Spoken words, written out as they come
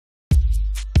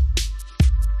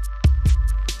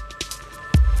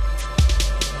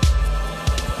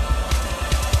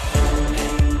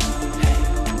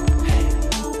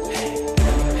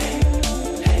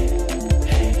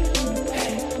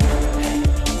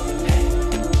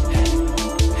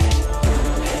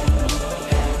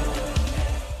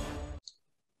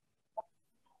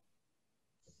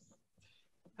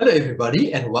Hello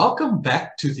everybody and welcome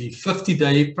back to the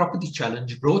 50-day property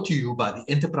challenge brought to you by the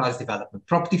Enterprise Development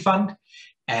Property Fund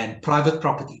and Private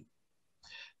Property.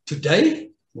 Today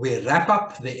we wrap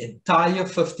up the entire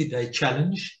 50-day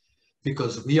challenge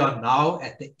because we are now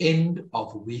at the end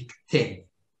of week 10.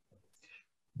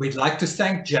 We'd like to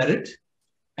thank Jared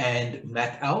and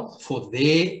Matt Al for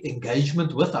their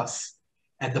engagement with us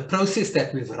and the process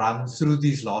that we've run through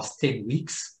these last 10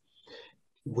 weeks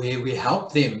where we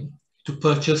help them to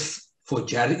purchase, for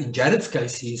Jared, in Jared's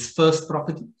case, his first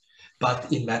property,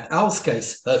 but in Matt Al's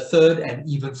case, her third and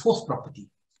even fourth property.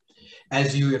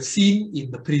 As you have seen in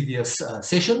the previous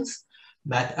sessions,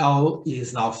 Matt Al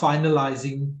is now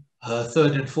finalizing her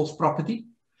third and fourth property,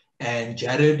 and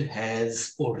Jared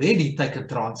has already taken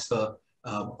transfer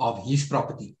of his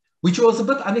property, which was a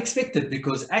bit unexpected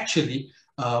because actually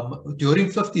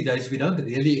during 50 days, we don't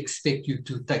really expect you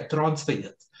to take transfer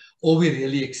yet. All we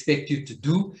really expect you to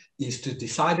do is to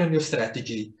decide on your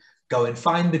strategy, go and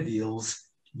find the deals,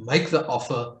 make the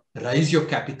offer, raise your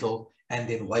capital, and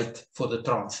then wait for the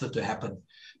transfer to happen.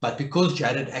 But because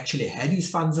Jared actually had his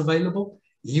funds available,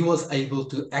 he was able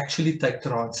to actually take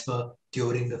transfer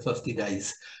during the 50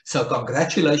 days. So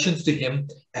congratulations to him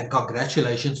and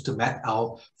congratulations to Matt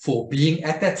Al for being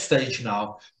at that stage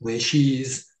now where she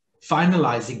is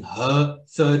finalizing her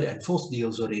third and fourth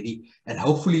deals already, and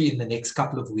hopefully in the next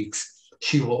couple of weeks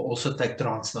she will also take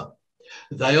transfer.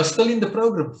 They are still in the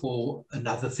program for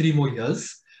another 3 more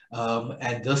years,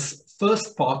 and this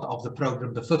first part of the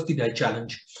program, the 50-day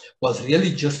challenge, was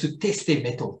really just to test their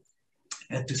mettle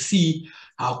and to see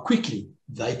how quickly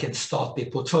they can start their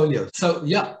portfolio. So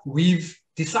yeah, we've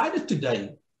decided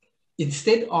today,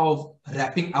 instead of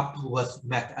wrapping up with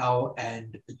Matt Al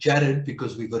and Jared,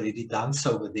 because we've already done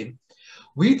so with them,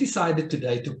 we decided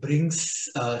today to bring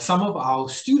some of our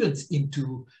students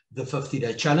into the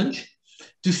 50-day challenge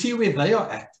to see where they are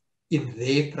at in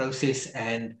their process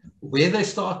and where they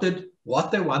started, what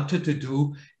they wanted to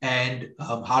do, and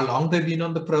how long they've been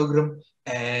on the program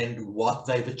and what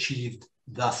they've achieved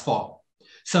thus far.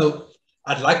 So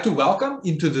I'd like to welcome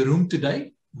into the room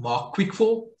today Mark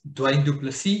Quickfall, Dwayne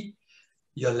Duplessis,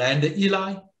 Yolanda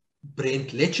Eli, Brent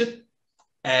Letchett,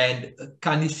 and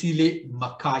Kanisile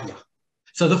Makaya.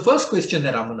 So the first question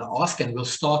that I'm going to ask, and we'll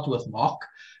start with Mark,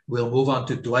 we'll move on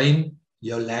to Dwayne,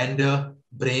 Yolanda,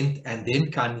 Brent, and then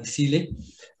Kanisile.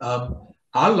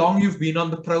 How long you've been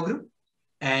on the program,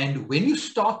 and when you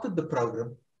started the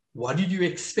program, what did you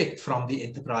expect from the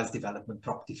Enterprise Development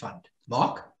Property Fund?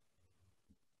 Mark?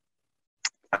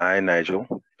 Hi,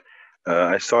 Nigel.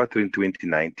 I started in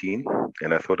 2019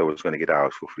 and I thought I was going to get a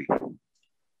house for free.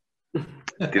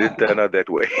 It didn't turn out that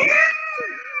way.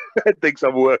 It takes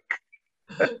some work.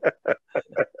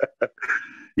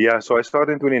 Yeah, so I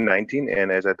started in 2019,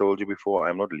 and as I told you before,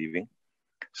 I'm not leaving.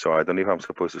 So I don't know if I'm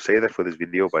supposed to say that for this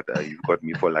video, but you've got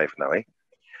me for life now, eh?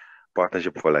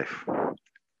 Partnership for life.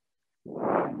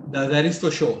 No, that is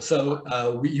for sure.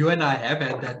 So you and I have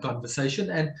had that conversation,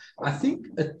 and I think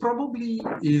it probably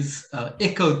is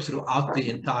echoed throughout the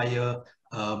entire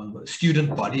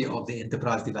student body of the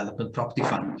Enterprise Development Property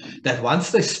Fund, that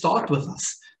once they start with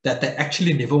us, that they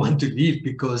actually never want to leave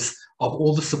because of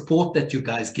all the support that you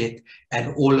guys get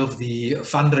and all of the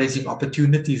fundraising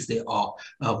opportunities there are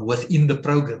within the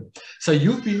program. So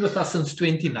you've been with us since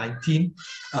 2019,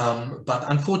 but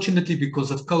unfortunately because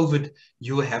of COVID,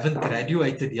 you haven't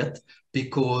graduated yet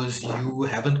because you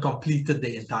haven't completed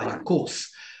the entire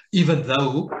course, even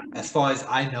though, as far as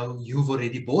I know, you've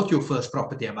already bought your first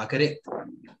property. Am I correct?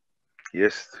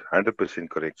 Yes, 100%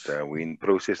 correct. We're in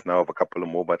process now of a couple of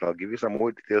more, but I'll give you some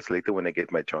more details later when I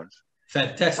get my chance.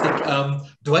 Fantastic.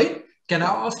 Dwayne, can I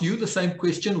ask you the same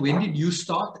question? When did you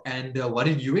start and what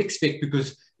did you expect?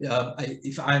 Because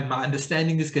if my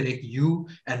understanding is correct, you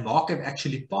and Mark have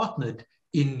actually partnered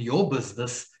in your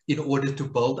business in order to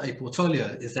build a portfolio.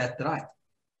 Is that right?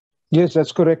 Yes,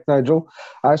 that's correct, Nigel.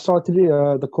 I started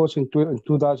the course in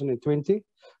 2020,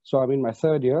 so I'm in my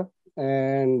 3rd year.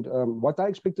 And what I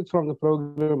expected from the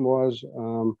program was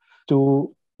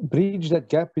to bridge that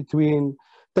gap between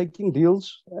taking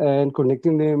deals and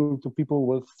connecting them to people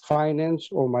with finance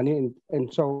or money.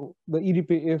 And so the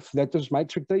EDPF, that was my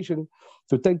expectation,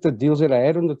 to take the deals that I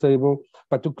had on the table,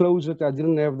 but to close it, I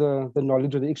didn't have the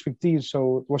knowledge or the expertise.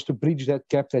 So it was to bridge that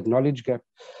gap, that knowledge gap.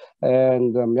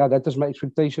 And yeah, that was my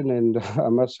expectation. And I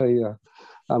must say,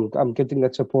 I'm getting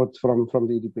that support from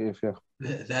the EDPF.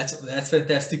 Yeah. That's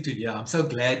fantastic to hear. I'm so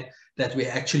glad that we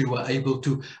actually were able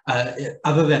to,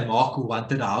 other than Mark who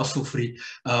wanted a house for free,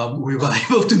 we were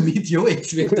able to meet your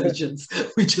expectations,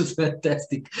 which is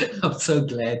fantastic. I'm so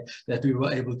glad that we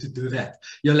were able to do that.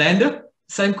 Yolanda,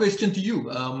 same question to you.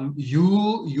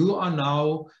 You are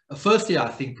now a first year, I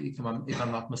think, if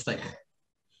I'm not mistaken.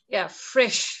 Yeah,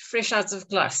 fresh out of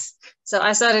class. So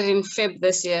I started in Feb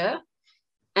this year,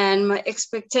 and my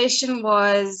expectation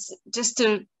was just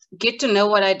to get to know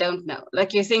what I don't know.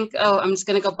 Like you think, oh, I'm just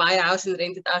going to go buy a house and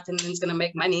rent it out and then it's going to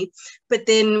make money. But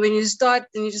then when you start,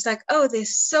 then you're just like, oh,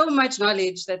 there's so much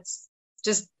knowledge that's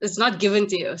just, it's not given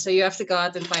to you. So you have to go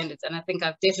out and find it. And I think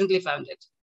I've definitely found it.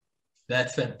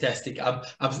 That's fantastic.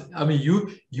 I mean,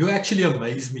 you actually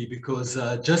amaze me because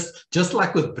just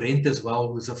like with Brent as well,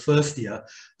 who's a first year,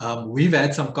 we've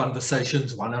had some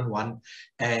conversations one-on-one,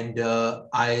 and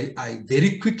I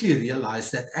very quickly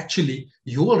realized that actually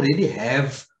you already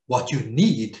have what you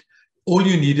need. All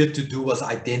you needed to do was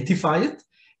identify it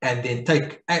and then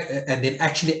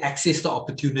actually access the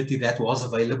opportunity that was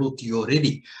available to you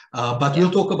already. But we'll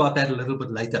talk about that a little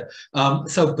bit later.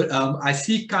 I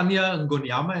see Kanya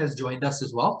Ngonyama has joined us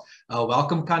as well.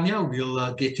 Welcome, Kanya.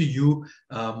 We'll get to you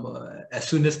as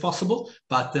soon as possible.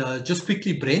 But just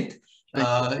quickly, Brent,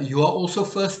 you are also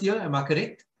first year, am I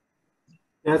correct?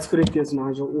 That's correct, yes,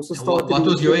 Nigel. Also started. What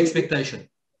was your expectation?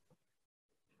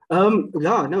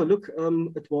 Yeah, no, look,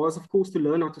 it was, of course, to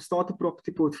learn how to start a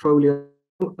property portfolio.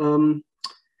 And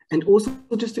also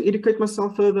just to educate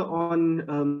myself further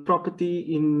on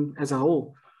property as a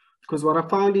whole, because what I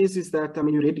found is that, I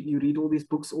mean, you read all these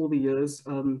books all the years,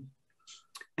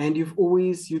 and you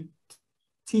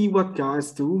see what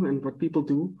guys do and what people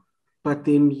do, but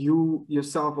then you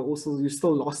yourself are also, you're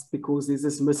still lost because there's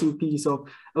this missing piece of,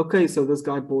 okay, so this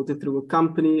guy bought it through a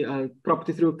company,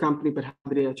 property through a company, but how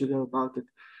did he actually go about it?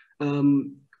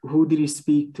 Who did he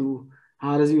speak to?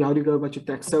 How do you go about your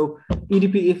tax? So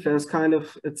EDPF has kind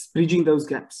of, it's bridging those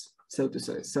gaps, so to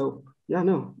say. So yeah,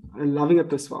 no, I'm loving it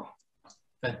this far.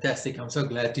 Fantastic. I'm so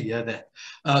glad to hear that.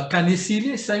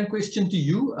 Kanisile, same question to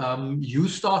you. You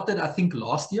started, I think,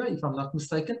 last year, if I'm not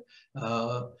mistaken.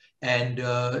 What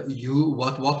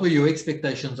were your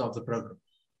expectations of the program?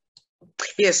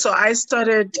 Yes, so I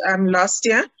started last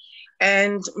year.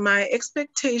 And my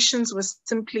expectations was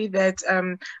simply that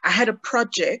I had a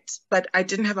project, but I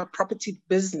didn't have a property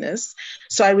business.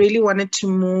 So I really wanted to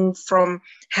move from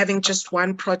having just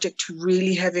one project to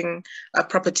really having a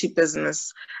property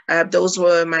business. Those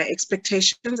were my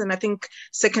expectations. And I think,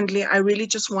 secondly, I really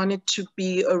just wanted to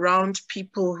be around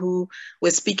people who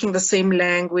were speaking the same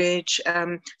language,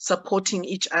 supporting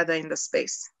each other in the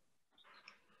space.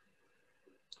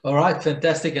 All right,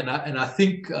 fantastic. And I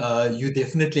think you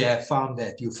definitely have found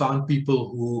that. You found people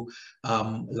who,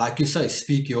 like you say,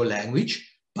 speak your language,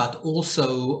 but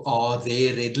also are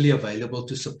there readily available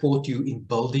to support you in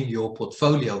building your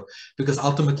portfolio, because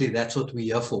ultimately that's what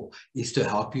we're here for, is to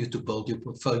help you to build your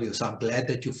portfolio. So I'm glad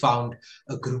that you found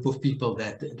a group of people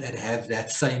that have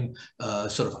that same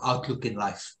sort of outlook in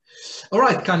life. All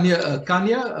right, Kanya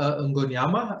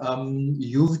Ngonyama,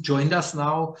 you've joined us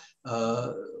now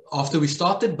after we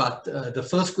started, but the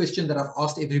first question that I've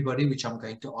asked everybody, which I'm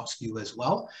going to ask you as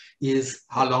well, is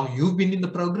how long you've been in the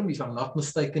program. If I'm not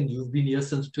mistaken, you've been here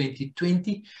since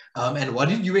 2020. And what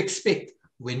did you expect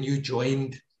when you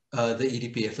joined the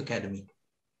EDPF Academy?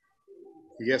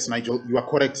 Yes, Nigel, you are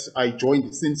correct. I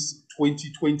joined since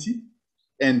 2020,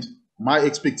 and my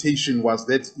expectation was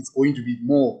that it's going to be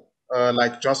more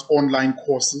like just online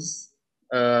courses,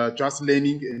 just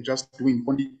learning and just doing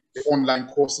only the online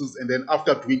courses, and then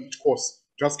after doing each course,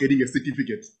 just getting a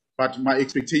certificate. But my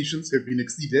expectations have been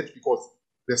exceeded because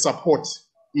the support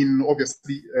in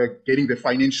obviously getting the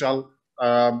financial,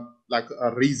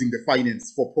 raising the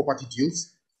finance for property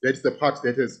deals, that's the part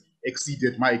that has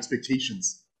exceeded my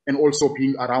expectations. And also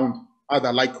being around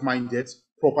other like-minded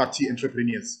property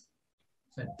entrepreneurs.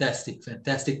 Fantastic,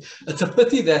 fantastic. It's a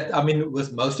pity that, I mean,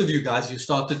 with most of you guys, you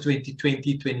started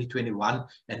 2020, 2021,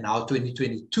 and now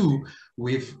 2022.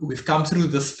 We've come through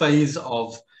this phase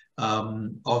of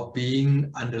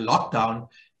being under lockdown,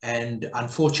 and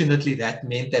unfortunately, that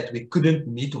meant that we couldn't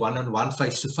meet one-on-one,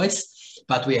 face-to-face.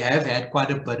 But we have had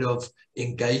quite a bit of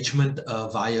engagement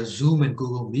via Zoom and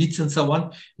Google Meets and so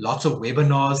on. Lots of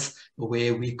webinars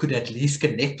where we could at least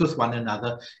connect with one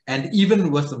another. And even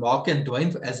with Mark and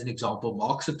Dwayne, as an example,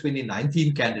 Mark's a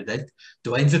 2019 candidate,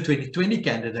 Dwayne's a 2020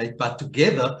 candidate, but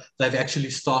together they've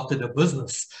actually started a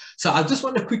business. So I just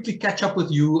want to quickly catch up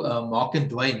with you, Mark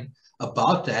and Dwayne,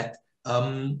 about that.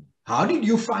 How did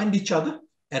you find each other?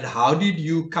 And how did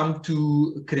you come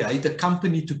to create a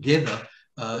company together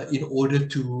in order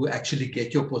to actually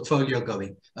get your portfolio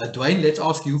going? Dwayne, let's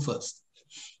ask you first.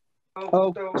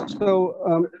 Oh,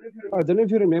 so I don't know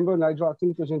if you remember, Nigel, I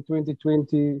think it was in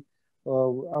 2020,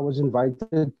 I was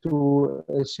invited to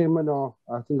a seminar,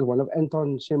 I think one of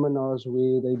Anton's seminars,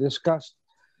 where they discussed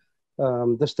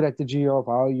the strategy of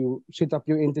how you set up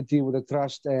your entity with a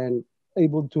trust and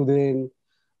able to then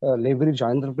leverage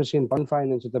 100% bond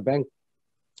finance at the bank.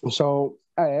 So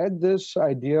I had this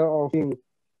idea of being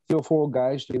 3 or 4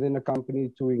 guys together in a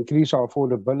company to increase our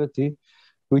affordability,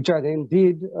 which I then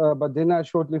did. But then I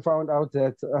shortly found out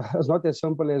that it's not as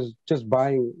simple as just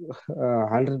buying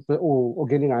 100 or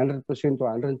getting 100%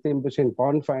 or 110%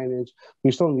 bond finance.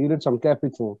 We still needed some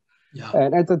capital. Yeah.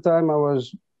 And at the time, I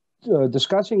was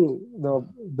discussing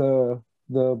the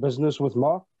business with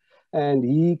Mark, and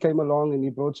he came along and he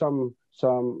brought some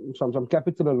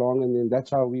capital along, and then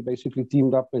that's how we basically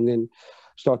teamed up and then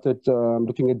started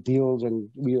looking at deals, and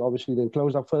we obviously then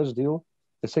closed our first deal.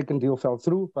 The second deal fell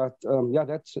through, but yeah,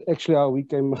 that's actually how we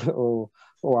came, or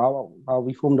how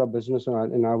we formed our business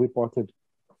and how we partnered.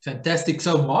 Fantastic.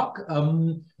 So, Mark,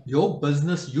 your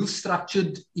business, you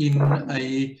structured in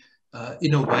a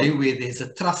way where there's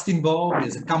a trust involved,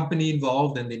 there's a company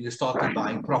involved, and then you started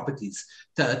buying properties.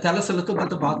 Tell us a little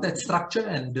bit about that structure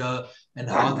and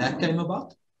how that came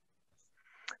about.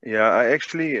 Yeah, I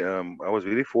actually, I was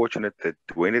very fortunate that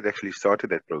when it actually started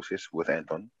that process with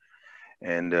Anton.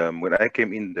 And when I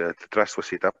came in, the trust was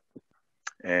set up,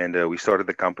 and we started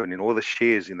the company, and all the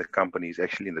shares in the company is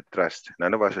actually in the trust.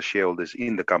 None of us are shareholders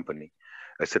in the company,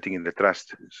 sitting in the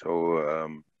trust. So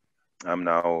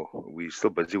we're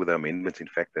still busy with the amendments. In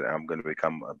fact, that I'm going to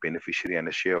become a beneficiary and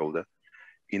a shareholder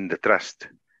in the trust.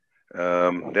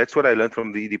 That's what I learned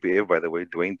from the EDPF, by the way,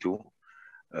 Dwayne too.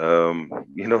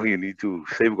 You know, you need to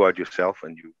safeguard yourself,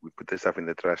 and we put this stuff in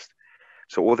the trust.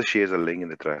 So all the shares are laying in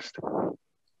the trust.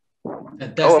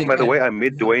 Fantastic. Oh, by the way, I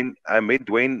met Dwayne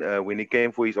when he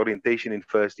came for his orientation in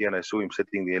first year, and I saw him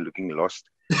sitting there looking lost.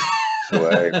 So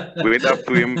I went up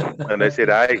to him and I said,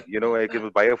 hi, you know, I give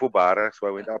a buyer for bar. So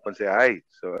I went up and said, hi.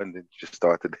 So, and it just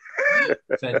started.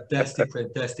 Fantastic,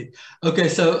 fantastic. Okay,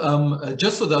 so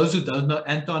just for those who don't know,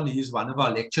 Anton is one of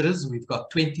our lecturers. We've got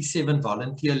 27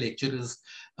 volunteer lecturers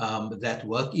that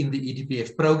work in the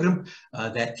EDPF program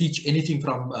that teach anything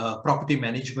from property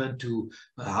management to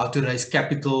how to raise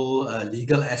capital,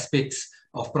 legal aspects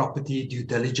of property, due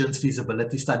diligence,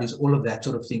 feasibility studies, all of that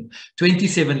sort of thing.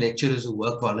 27 lecturers who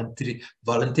work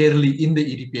voluntarily in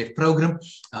the EDPF program.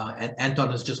 And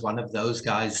Anton is just one of those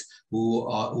guys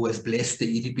who has blessed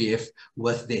the EDPF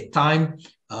with their time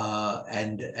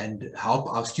and help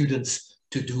our students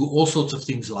to do all sorts of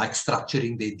things like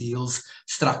structuring their deals,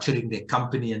 structuring their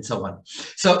company, and so on.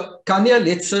 So, Kanya,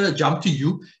 let's jump to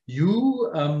you.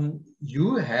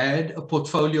 You had a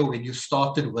portfolio when you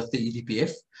started with the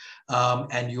EDPF,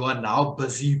 and you are now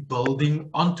busy building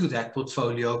onto that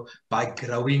portfolio by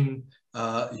growing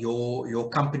your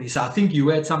company. So I think you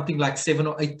had something like 7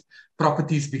 or 8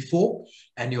 properties before,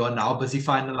 and you are now busy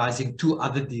finalizing 2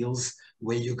 other deals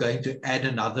where you're going to add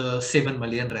another 7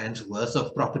 million rands worth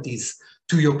of properties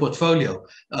to your portfolio.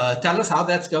 Tell us how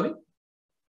that's going.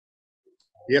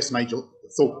 Yes, Nigel.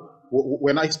 So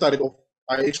when I started off,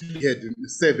 I actually had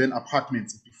 7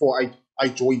 apartments before I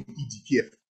joined EDPF.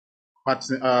 But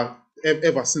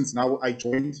ever since now I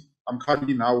joined, I'm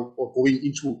currently now going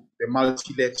into the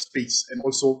multi-let space and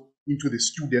also into the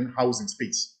student housing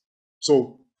space.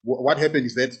 So what happened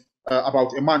is that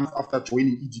about a month after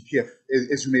joining EDPF,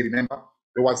 as you may remember,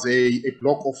 there was a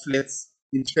block of flats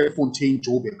in Terrefontaine,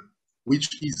 Joburg,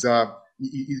 which is a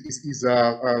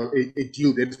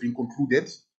deal that has been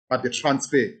concluded, but the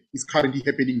transfer is currently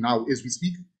happening now as we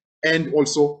speak. And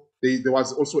also there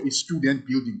was also a student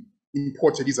building in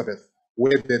Port Elizabeth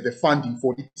where the funding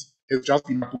for it has just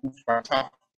been approved by TAF.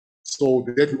 So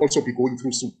that will also be going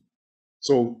through soon.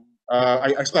 So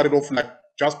I started off like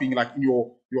just being like in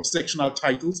your sectional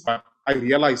titles, but I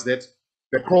realized that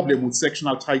the problem with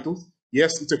sectional titles,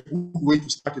 yes, it's a good way to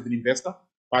start as an investor,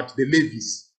 but the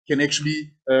levies can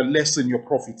actually lessen your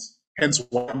profits. Hence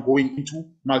why I'm going into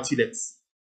multi-lets.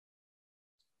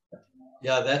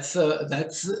 Yeah, that's a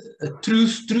true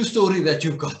story that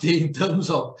you've got there in terms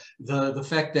of the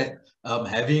fact that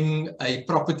having a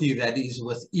property that is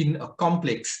within a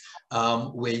complex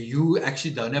where you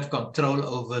actually don't have control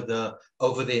over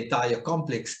the entire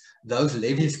complex, those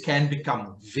levies can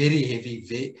become very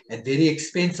heavy and very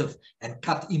expensive and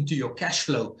cut into your cash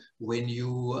flow when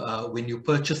you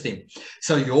purchase them.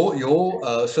 So your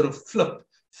sort of flip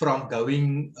from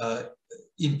going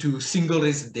into single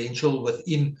residential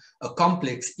within a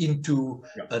complex into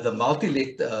the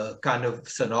multi-let kind of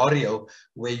scenario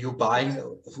where you're buying,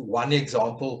 one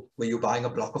example, where you're buying a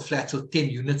block of flats with 10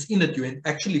 units in it, you're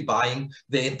actually buying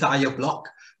the entire block,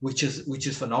 which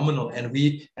is phenomenal. And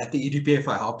we at the EDPF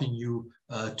are helping you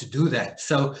to do that.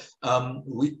 So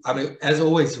I mean, as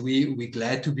always, we're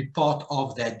glad to be part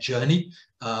of that journey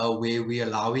where we're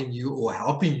allowing you or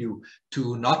helping you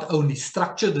to not only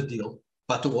structure the deal,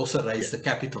 but to also raise the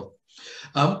capital.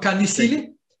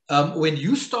 Kanisile, when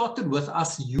you started with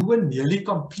us, you were nearly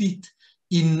complete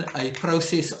in a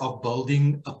process of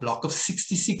building a block of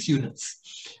 66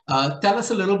 units. Tell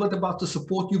us a little bit about the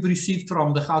support you've received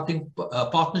from the Gauteng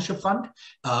Partnership Fund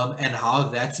and how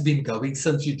that's been going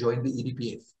since you joined the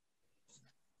EDPF.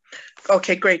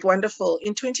 Okay, great, wonderful.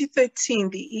 In 2013,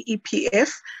 the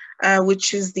EDPF,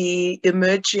 which is the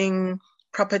Emerging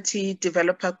Property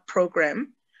Developer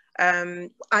Program,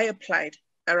 I applied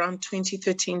around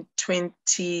 2013,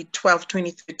 2012,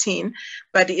 2013,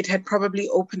 but it had probably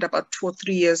opened about 2 or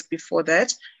 3 years before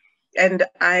that. And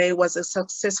I was a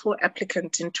successful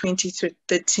applicant in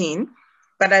 2013,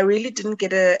 but I really didn't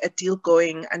get a deal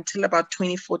going until about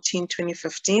 2014,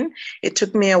 2015. It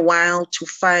took me a while to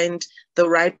find the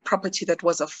right property that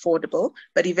was affordable,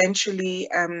 but eventually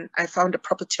I found a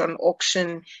property on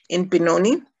auction in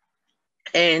Benoni.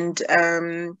 And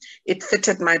it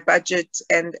fitted my budget,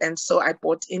 and so I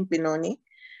bought in Benoni.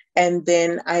 And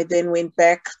then I went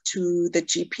back to the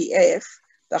GPF,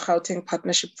 the Gauteng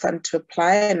Partnership Fund, to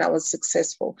apply, and I was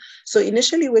successful. So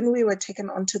initially, when we were taken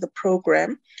onto the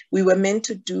program, we were meant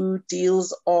to do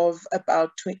deals of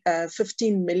about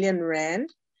 15 million rand.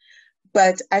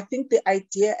 But I think the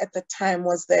idea at the time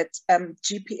was that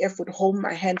GPF would hold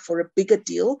my hand for a bigger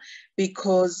deal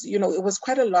because, you know, it was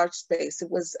quite a large space. It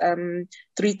was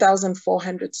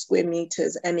 3,400 square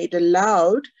meters, and it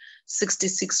allowed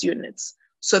 66 units.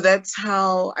 So that's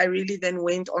how I really then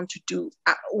went on to do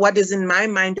what is in my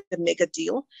mind a mega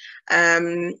deal,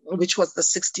 which was the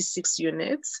 66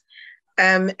 units.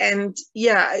 And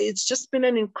yeah, it's just been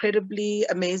an incredibly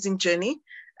amazing journey,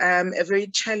 a very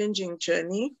challenging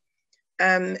journey.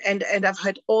 And I've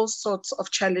had all sorts of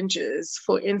challenges.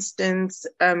 For instance,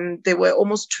 there were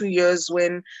almost 2 years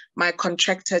when my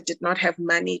contractor did not have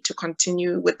money to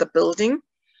continue with the building.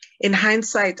 In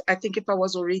hindsight, I think if I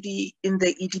was already in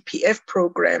the EDPF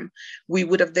program, we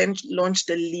would have then launched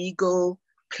a legal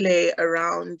play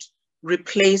around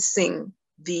replacing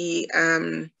the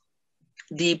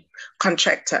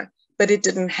contractor, but it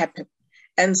didn't happen.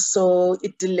 And so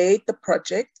it delayed the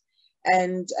project.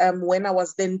 And when I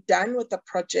was then done with the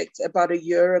project about a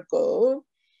year ago,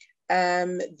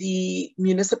 the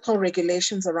municipal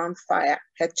regulations around fire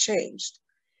had changed.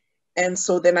 And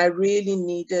so then I really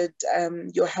needed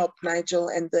your help, Nigel,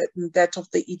 and that of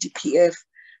the EDPF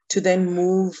to then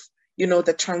move, you know,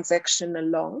 the transaction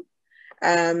along.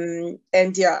 And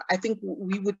yeah, I think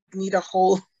we would need a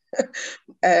whole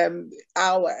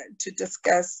hour to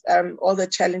discuss all the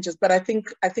challenges, but I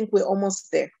think we're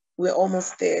almost there. We're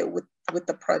almost there with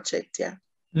the project, yeah.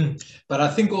 But I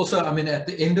think also, I mean, at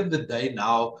the end of the day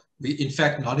now, in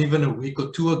fact, not even a week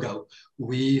or two ago,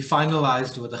 we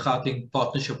finalized with the Gauteng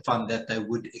Partnership Fund that they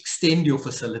would extend your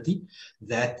facility,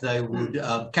 that they would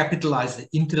capitalize the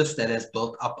interest that has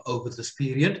built up over this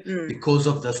period because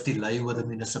of this delay with the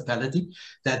municipality,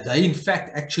 that they in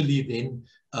fact actually then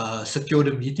secured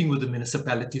a meeting with the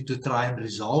municipality to try and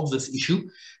resolve this issue.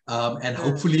 And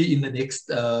hopefully in the next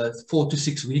 4 to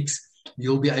 6 weeks,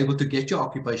 you'll be able to get your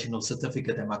occupational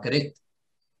certificate. Am I correct?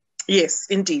 Yes,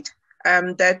 indeed.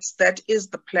 That is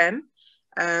the plan.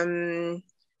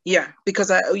 Yeah,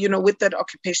 because you know, with that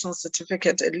occupational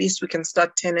certificate, at least we can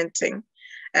start tenanting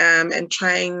and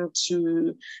trying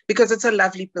to, because it's a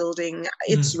lovely building,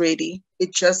 it's ready.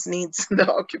 It just needs the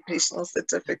occupational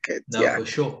certificate. No, yeah, for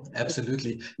sure.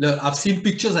 Absolutely. Look, I've seen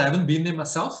pictures. I haven't been there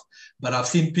myself, but I've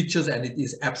seen pictures and it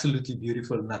is absolutely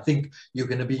beautiful. And I think you're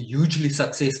going to be hugely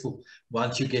successful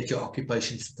once you get your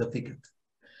occupation certificate.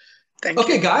 Thank you.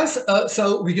 Okay, guys.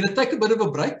 So we're going to take a bit of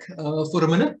a break for a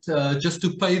minute just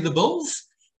to pay the bills.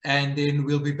 And then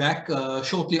we'll be back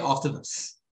shortly after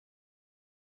this.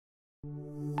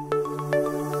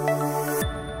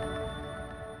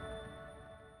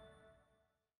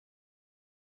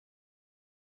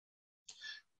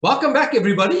 Welcome back,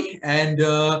 everybody. And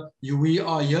we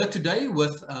are here today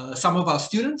with some of our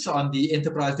students on the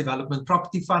Enterprise Development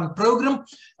Property Fund program.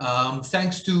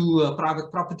 Thanks to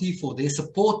Private Property for their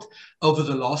support over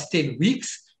the last 10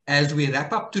 weeks. As we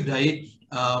wrap up today,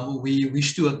 we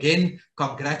wish to again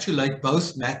congratulate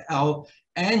both Matt Al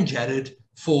and Jared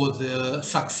for the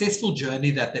successful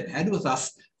journey that they've had with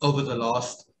us over the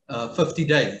last 50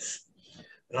 days.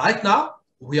 Right now,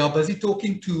 we are busy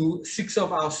talking to 6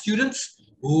 of our students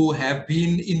who have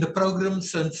been in the program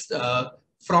since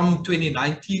from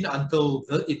 2019 until,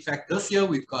 in fact, this year.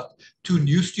 We've got 2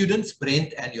 new students,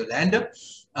 Brent and Yolanda,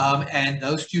 and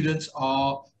those students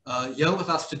are here with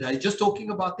us today, just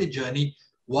talking about their journey,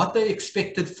 what they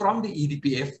expected from the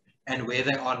EDPF and where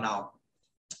they are now.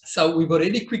 So we've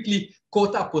already quickly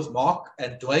caught up with Mark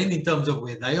and Dwayne in terms of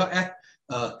where they are at,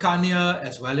 Kanya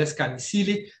as well as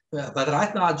Kanisili. But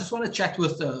right now, I just want to chat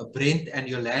with Brent and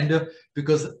Yolanda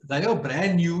because they are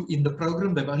brand new in the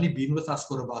program. They've only been with us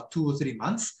for about 2 or 3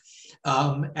 months.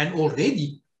 And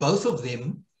already, both of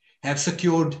them have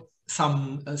secured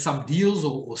some deals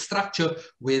or structure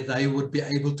where they would be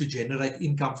able to generate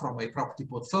income from a property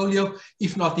portfolio,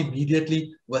 if not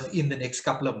immediately, within the next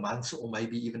couple of months or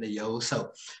maybe even a year or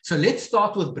so. So let's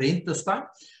start with Brent this time.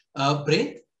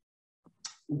 Brent,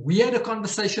 we had a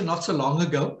conversation not so long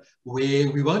ago where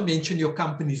we won't mention your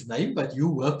company's name, but you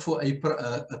work for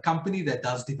a company that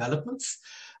does developments.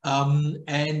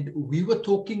 And we were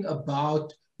talking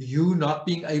about you not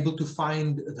being able to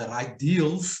find the right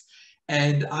deals.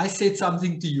 And I said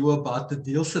something to you about the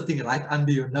deal sitting right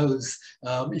under your nose.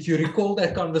 If you recall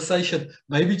that conversation,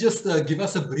 maybe just give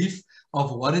us a brief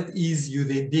of what it is you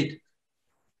then did.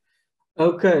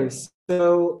 Okay,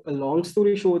 so a long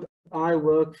story short, I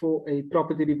work for a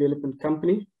property development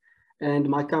company, and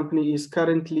my company is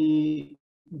currently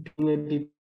doing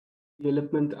a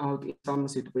development out in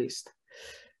Somerset West.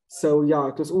 So yeah,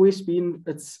 it has always been,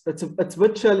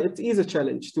 it is a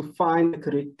challenge to find the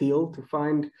correct deal, to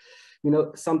find, you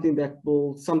know, something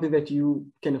that you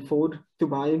can afford to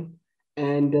buy.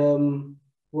 And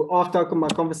after my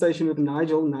conversation with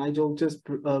Nigel just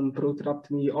brought it up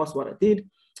to me. He asked what I did.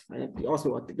 He asked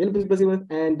me what developers busy with,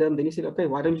 and then he said, okay,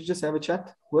 why don't you just have a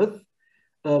chat with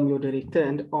your director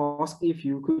and ask if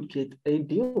you could get a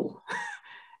deal.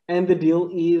 And the deal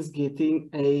is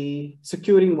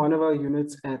securing one of our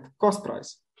units at cost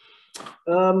price.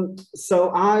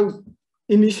 So I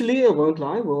initially, I won't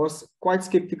lie, was quite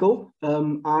skeptical.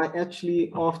 I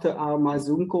actually, after my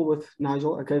Zoom call with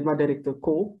Nigel, I gave my director a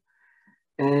call,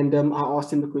 and I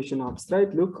asked him the question out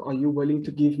straight. Look, are you willing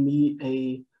to give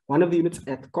me one of the units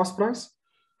at cost price?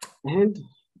 And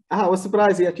I was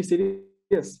surprised he actually said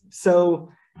yes. So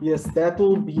yes, that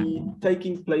will be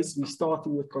taking place. We're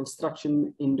starting with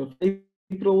construction end of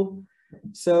April.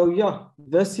 So yeah,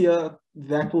 this year,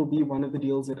 that will be one of the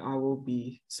deals that I will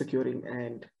be securing.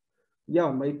 And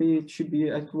yeah, maybe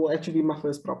it will actually be my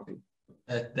first property.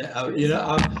 You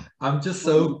know, I'm just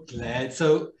so glad.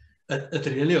 So it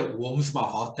really warms my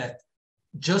heart that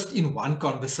just in one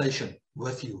conversation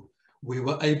with you, we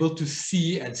were able to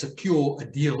see and secure a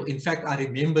deal. In fact, I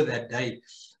remember that day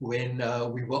when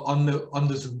we were on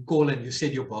the Zoom call and you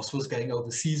said your boss was going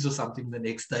overseas or something the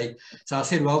next day. So I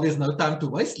said, well, there's no time to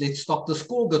waste. Let's stop this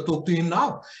call, go talk to him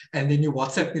now. And then you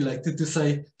WhatsApp me later to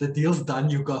say the deal's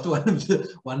done. You got one of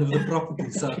the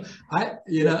properties. So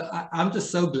I'm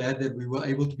just so glad that we were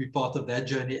able to be part of that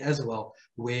journey as well,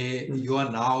 where you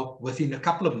are now within a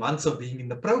couple of months of being in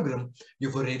the program,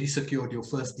 you've already secured your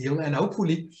first deal. And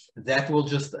hopefully that will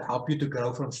just help you to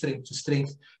grow from strength to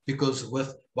strength, because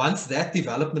once that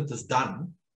development is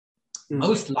done,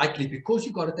 most likely because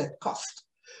you got it at cost,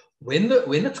 when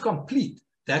it's complete,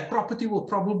 that property will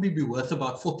probably be worth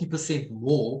about 40%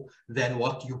 more than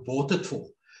what you bought it for.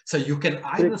 So you can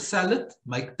either sell it,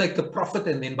 take a profit,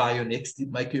 and then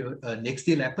make your next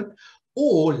deal happen,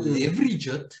 or leverage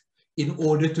it in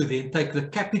order to then take the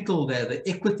capital there, the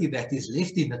equity that is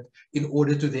left in it, in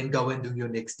order to then go and do your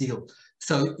next deal.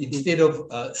 So instead of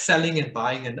selling and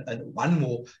buying and one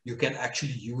more, you can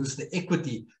actually use the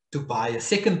equity to buy a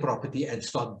second property and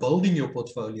start building your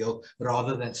portfolio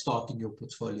rather than starting your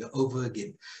portfolio over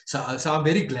again. So I'm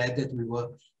very glad that we were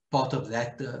part of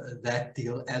that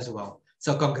deal as well.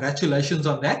 So congratulations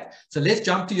on that. So let's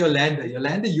jump to Yolanda.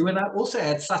 Yolanda, you and I also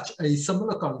had such a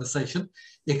similar conversation,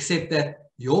 except that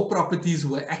your properties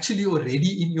were actually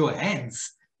already in your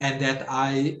hands, and that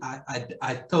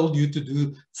I told you to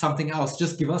do something else.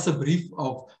 Just give us a brief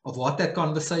of what that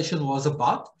conversation was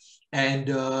about, and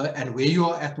where you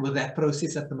are at with that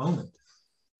process at the moment.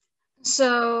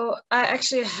 So I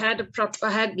actually had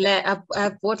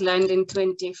I bought land in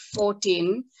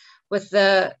 2014 with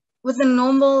the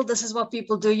normal, this is what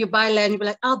people do. You buy land, you be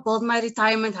like, I'll build my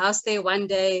retirement house there one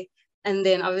day. And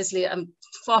then obviously I'm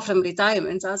far from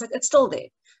retirement. So I was like, it's still there.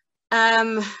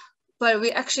 But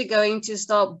we're actually going to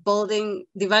start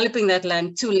developing that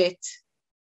land to let,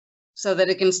 so that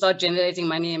it can start generating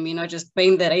money and me not just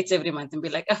paying the rates every month and be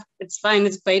like, oh, it's fine,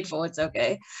 it's paid for, it's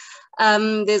okay.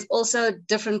 There's also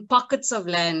different pockets of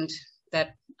land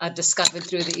that are discovered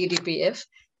through the EDPF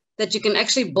that you can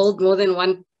actually build more than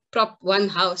one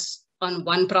house on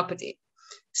one property.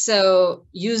 So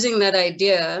using that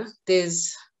idea,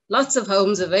 there's lots of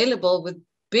homes available with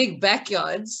big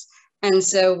backyards. And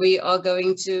so we are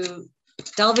going to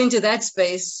delve into that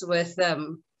space with,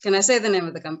 can I say the name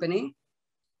of the company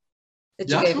that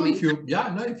you gave me? If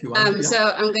you want to. So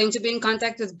I'm going to be in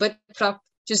contact with BitProp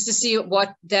just to see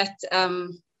what that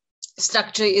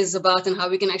structure is about and how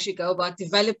we can actually go about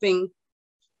developing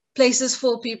places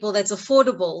for people that's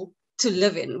affordable to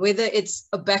live in, whether it's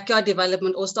a backyard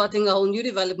development or starting a whole new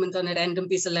development on a random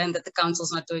piece of land that the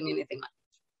council's not doing anything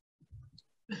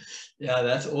on. Yeah,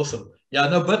 that's awesome. Yeah,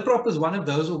 no, BitProp is one of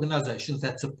those organizations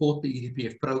that support the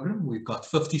EDPF program. We've got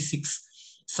 56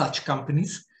 such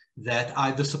companies that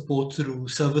either support through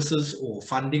services or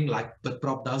funding like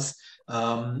BitProp does.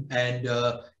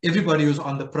 Everybody who's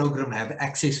on the program have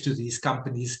access to these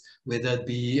companies, whether it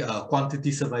be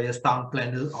quantity surveyors, town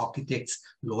planners, architects,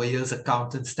 lawyers,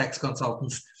 accountants, tax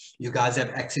consultants. You guys have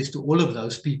access to all of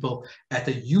those people at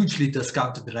a hugely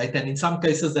discounted rate. And in some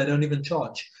cases, they don't even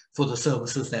charge for the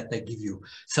services that they give you.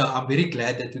 So I'm very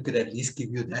glad that we could at least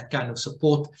give you that kind of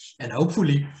support. And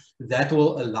hopefully that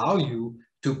will allow you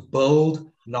to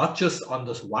build not just on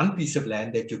this one piece of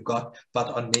land that you've got, but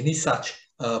on many such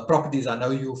properties. I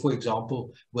know you, for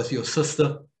example, with your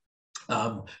sister,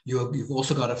 you've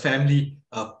also got a family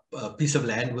piece of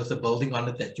land with a building on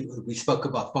it that we spoke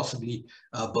about possibly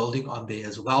building on there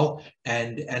as well,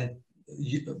 and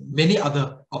many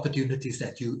other opportunities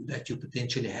that you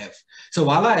potentially have. So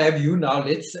while I have you now,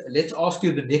 let's ask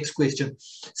you the next question.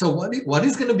 So what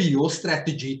is going to be your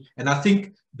strategy? And I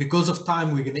think because of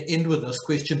time, we're going to end with this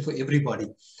question for everybody.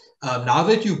 Now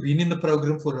that you've been in the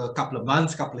program for a couple of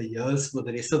months, couple of years with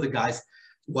the rest of the guys,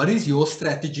 what is your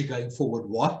strategy going forward?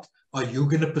 What are you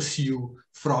going to pursue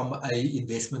from an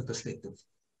investment perspective?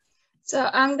 So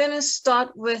I'm going to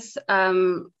start with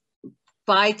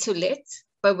buy to let,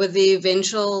 but with the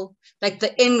eventual, like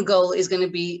the end goal is going to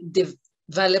be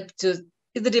develop to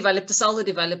either develop to sell or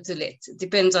develop to let. It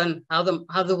depends on how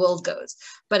the world goes.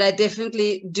 But I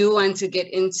definitely do want to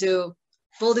get into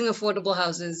building affordable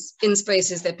houses in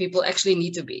spaces that people actually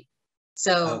need to be.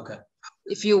 So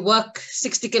if you work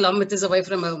 60 kilometers away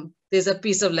from home, there's a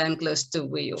piece of land close to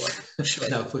where you are.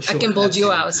 No, for sure. I can build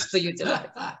your house for you to live.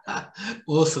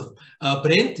 Awesome.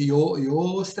 Brent,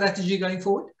 your strategy going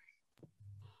forward?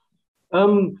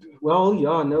 Well,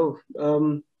 yeah,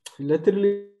 no.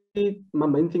 Literally, my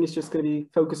main thing is just going to be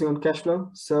focusing on cash flow.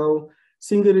 So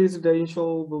single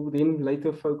residential will then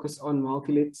later focus on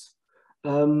multi-lets.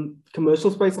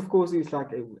 Commercial space, of course, is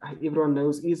like everyone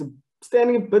knows, is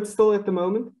standing a bit still at the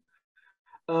moment.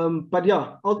 But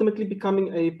yeah, ultimately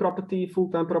becoming a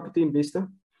full-time property investor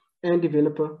and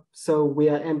developer. So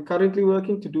where I am currently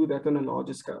working to do that on a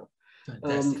larger scale.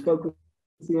 Focusing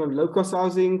on low-cost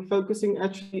housing, focusing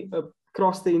actually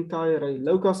across the entire array,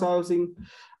 low-cost housing,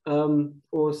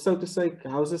 or so to say,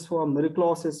 houses for our middle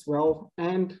class as well.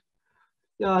 And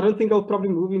yeah, I don't think I'll probably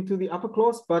move into the upper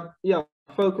class, but yeah,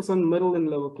 focus on middle and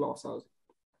lower class housing.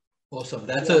 Awesome.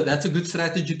 That's a good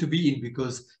strategy to be in,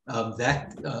 because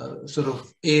that sort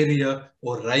of area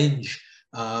or range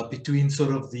between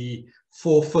sort of the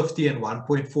 450 and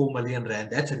 1.4 million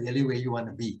rand, that's really where you want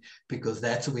to be, because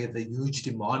that's where the huge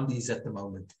demand is at the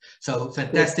moment. So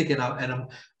fantastic, and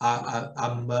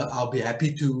I'll be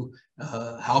happy to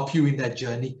help you in that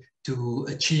journey to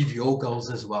achieve your goals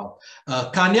as well.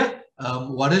 Kanya,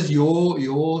 what is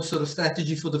your sort of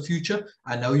strategy for the future?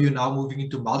 I know you're now moving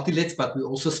into multi-lets, but we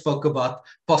also spoke about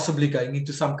possibly going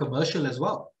into some commercial as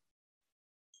well.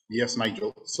 Yes,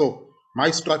 Nigel. So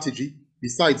my strategy,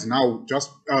 besides now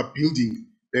just building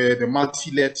the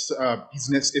multi-let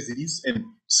business as it is and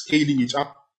scaling it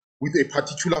up with a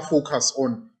particular focus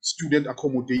on student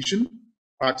accommodation,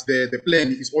 but the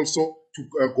plan is also to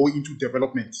go into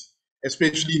development,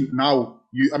 especially now.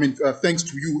 Thanks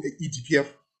to you, EDPF,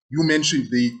 you mentioned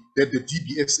that the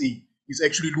DBSA is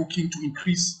actually looking to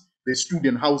increase the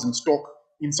student housing stock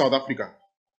in South Africa.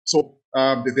 So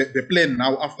the plan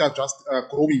now, after just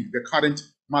growing the current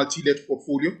multi-let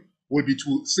portfolio, will be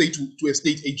to say to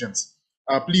estate agents,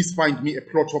 please find me a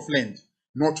plot of land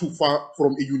not too far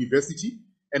from a university,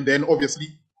 and then obviously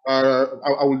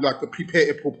I would like to prepare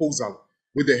a proposal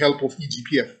with the help of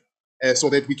EDPF so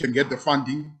that we can get the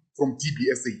funding from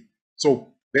DBSA.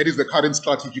 So that is the current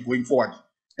strategy going forward.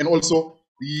 And also,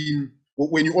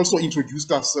 when you also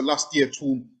introduced us last year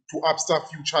to Absa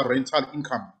Future Rental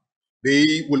Income,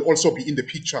 they will also be in the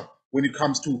picture when it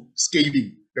comes to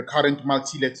scaling the current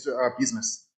multi-let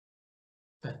business.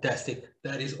 Fantastic.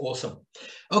 That is awesome.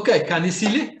 Okay,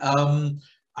 Kanisile,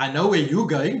 I know where you're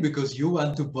going, because you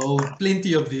want to build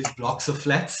plenty of these blocks of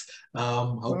flats,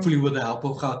 hopefully with the help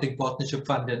of Gauteng Partnership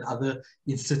Fund and other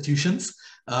institutions.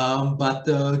 But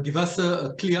give us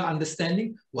a clear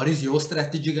understanding. What is your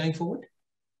strategy going forward?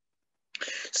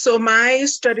 So my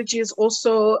strategy is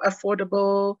also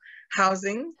affordable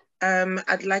housing.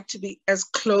 I'd like to be as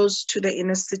close to the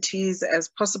inner cities as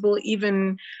possible,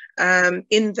 even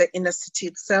in the inner city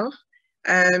itself.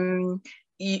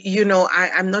 You know,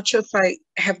 I'm not sure if I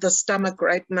have the stomach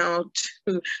right now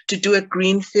to do a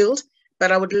greenfield,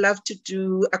 but I would love to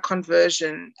do a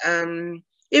conversion.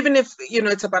 Even if, you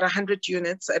know, it's about 100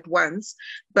 units at once,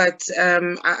 but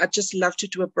I'd just love to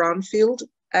do a brownfield.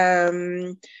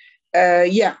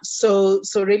 Yeah, so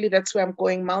really that's where I'm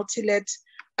going, multi-let.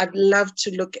 I'd love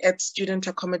to look at student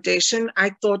accommodation.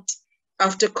 I thought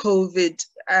after COVID,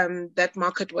 that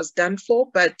market was done for,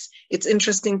 but it's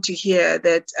interesting to hear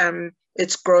that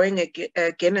it's growing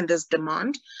again and there's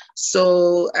demand.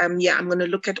 So yeah, I'm going to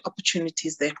look at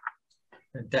opportunities there.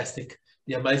 Fantastic.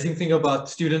 The amazing thing about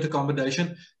student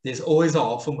accommodation, there's always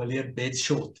 500,000 beds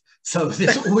short. So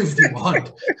there's always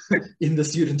demand in the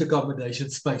student accommodation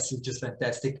space, which is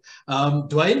fantastic.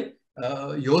 Dwayne,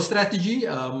 your strategy,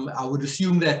 I would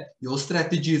assume that your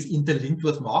strategy is interlinked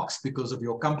with Mark's because of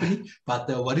your company, but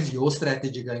what is your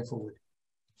strategy going forward?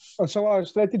 So our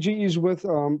strategy is with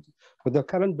the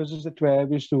current business that we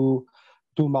have is to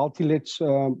do multi-lets.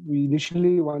 We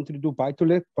initially wanted to do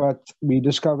buy-to-let, but we're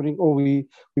discovering, we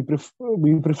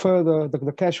prefer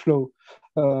the cash flow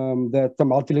that the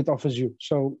multi-let offers you.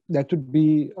 So that would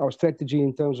be our strategy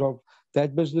in terms of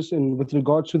that business. And with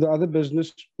regards to the other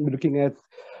business, we're looking at,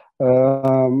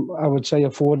 I would say,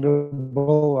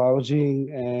 affordable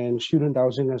housing and student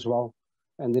housing as well.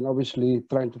 And then obviously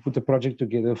trying to put a project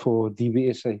together for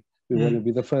DBSA. We want to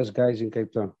be the first guys in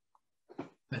Cape Town.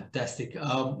 Fantastic.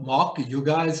 Mark, you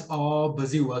guys are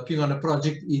busy working on a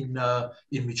project in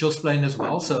Mitchell's Plain as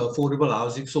well. So affordable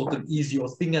housing sort of is your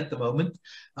thing at the moment.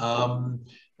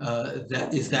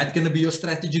 Is that going to be your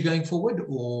strategy going forward,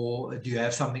 or do you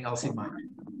have something else in mind?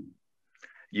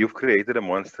 You've created a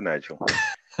monster, Nigel.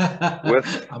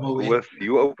 With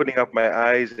you opening up my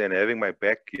eyes and having my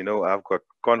back, you know, I've got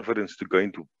confidence to go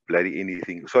into bloody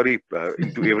anything. Sorry,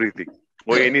 into everything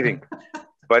or anything.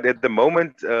 But at the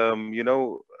moment, you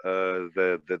know,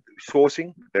 the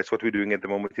sourcing, that's what we're doing at the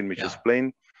moment in Mitchell's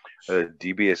Plain,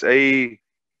 DBSA,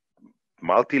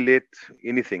 multi-let,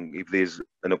 anything. If there's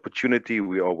an opportunity,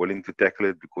 we are willing to tackle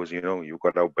it because, you know, you've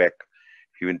got our back.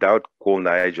 If you're in doubt, call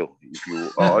Nigel. If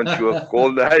you are unsure,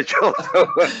 call Nigel.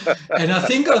 And I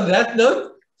think on that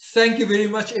note, thank you very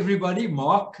much, everybody.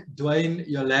 Mark, Dwayne,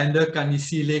 Yolanda,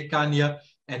 Kanisile, Kanya,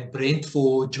 and Brent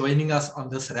for joining us on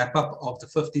this wrap-up of the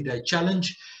 50-day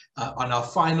challenge on our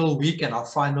final week and our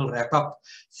final wrap-up.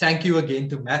 Thank you again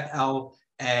to Matt Al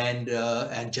and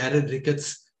Jared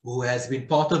Ricketts, who has been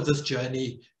part of this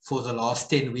journey for the last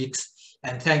 10 weeks.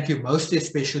 And thank you most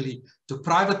especially to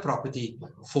Private Property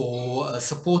for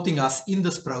supporting us in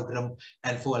this program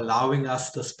and for allowing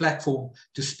us this platform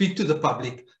to speak to the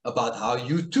public about how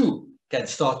you too can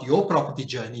start your property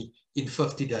journey in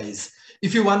 50 days.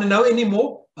 If you want to know any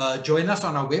more, join us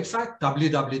on our website,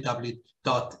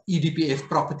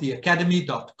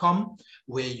 www.edpfpropertyacademy.com,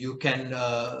 where you can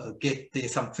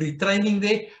there's some free training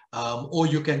there, or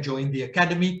you can join the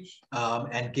academy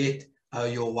and get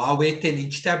your Huawei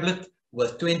 10-inch tablet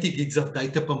with 20 gigs of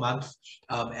data per month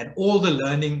and all the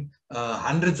learning,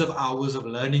 hundreds of hours of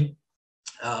learning,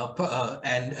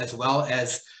 and as well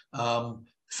as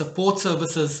support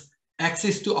services,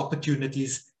 access to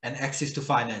opportunities, and access to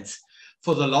finance.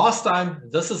 For the last time,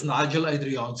 this is Nigel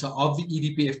Adrianse of the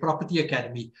EDPF Property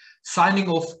Academy signing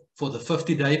off for the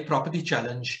 50-day property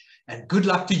challenge, and good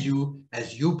luck to you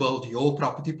as you build your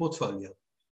property portfolio.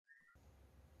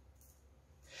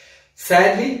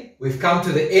 Sadly, we've come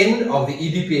to the end of the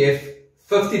EDPF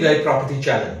 50-day property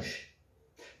challenge,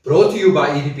 brought to you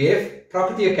by EDPF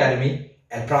Property Academy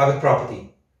and Private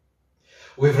Property.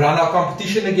 We've run our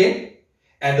competition again,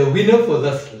 and the winner for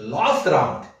this last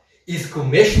round is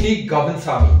Kumeshni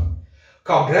Govinsamy.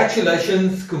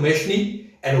 Congratulations, Kumeshni,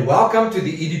 and welcome to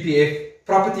the EDPF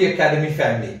Property Academy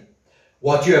family.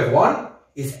 What you have won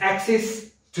is access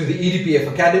to the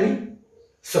EDPF Academy,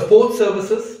 support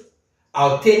services,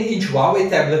 our 10-inch Huawei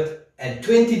tablet, and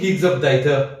 20 gigs of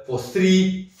data for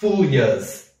 3 full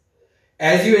years.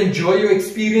 As you enjoy your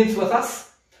experience with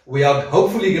us, we are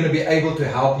hopefully going to be able to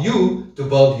help you to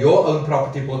build your own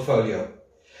property portfolio.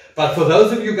 But for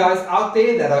those of you guys out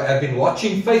there that have been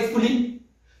watching faithfully,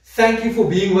 thank you for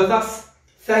being with us.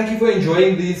 Thank you for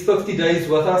enjoying these 50 days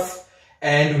with us.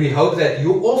 And we hope that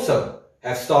you also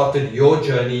have started your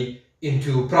journey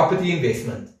into property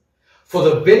investment. For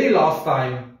the very last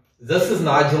time, this is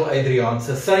Nigel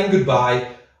Adrianse saying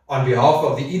goodbye on behalf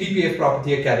of the EDPF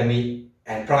Property Academy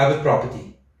and Private Property.